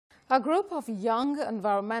A group of young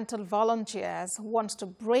environmental volunteers wants to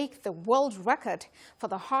break the world record for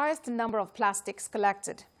the highest number of plastics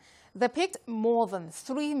collected. They picked more than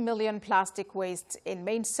 3 million plastic wastes in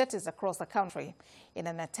main cities across the country in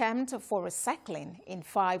an attempt for recycling in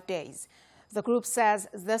 5 days. The group says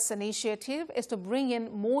this initiative is to bring in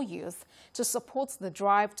more youth to support the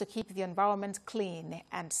drive to keep the environment clean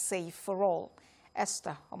and safe for all.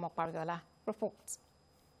 Esther Omopariola reports.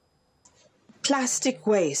 Plastic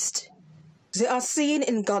waste. They are seen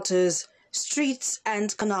in gutters, streets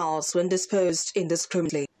and canals when disposed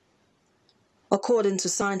indiscriminately. According to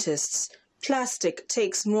scientists, plastic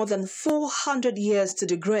takes more than 400 years to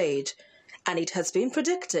degrade, and it has been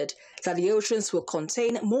predicted that the oceans will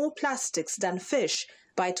contain more plastics than fish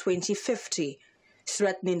by 2050,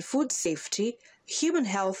 threatening food safety, human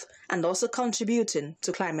health, and also contributing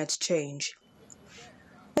to climate change.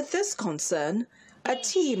 With this concern, a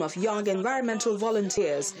team of young environmental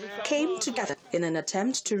volunteers came together in an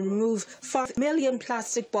attempt to remove 5 million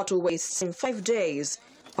plastic bottle wastes in 5 days,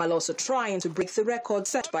 while also trying to break the record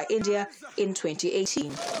set by India in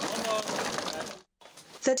 2018.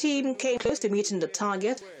 The team came close to meeting the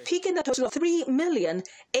target, picking a total of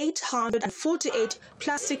 3,848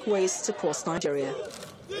 plastic wastes across Nigeria.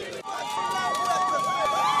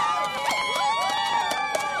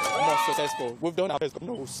 Successful. We've done our best, God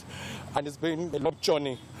knows, and it's been a long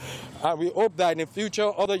journey. And we hope that in the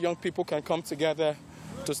future, other young people can come together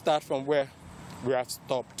to start from where we have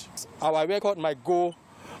stopped. Our record might go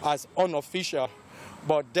as unofficial,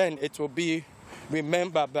 but then it will be,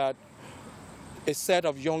 remember that a set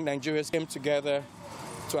of young Nigerians came together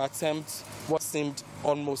to attempt what seemed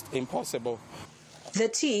almost impossible. The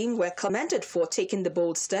team were commended for taking the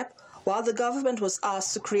bold step, while the government was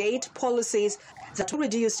asked to create policies that will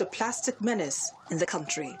reduce the plastic menace in the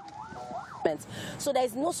country. So there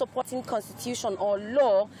is no supporting constitution or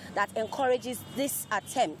law that encourages this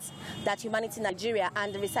attempt that Humanity Nigeria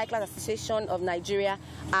and the Recyclers Association of Nigeria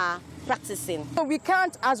are practicing. So we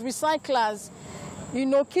can't, as recyclers,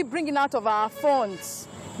 keep bringing out of our funds.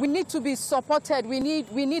 We need to be supported. We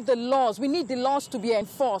need the laws. We need the laws to be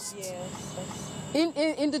enforced. Yes.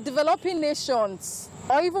 In the developing nations,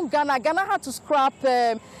 or even Ghana had to scrap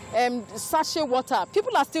sachet water.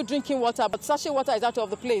 People are still drinking water, but sachet water is out of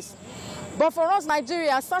the place. But for us,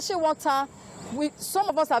 Nigeria, sachet water, some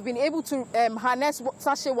of us have been able to harness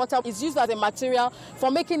sachet water. It's used as a material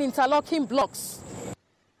for making interlocking blocks.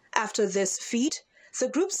 After this feat, the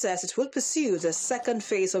group says it will pursue the second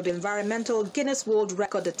phase of the environmental Guinness World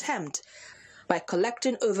Record attempt by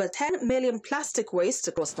collecting over 10 million plastic waste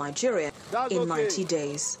across Nigeria in 90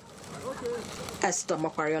 days. Esther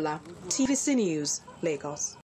Omopariola, TVC News, Lagos.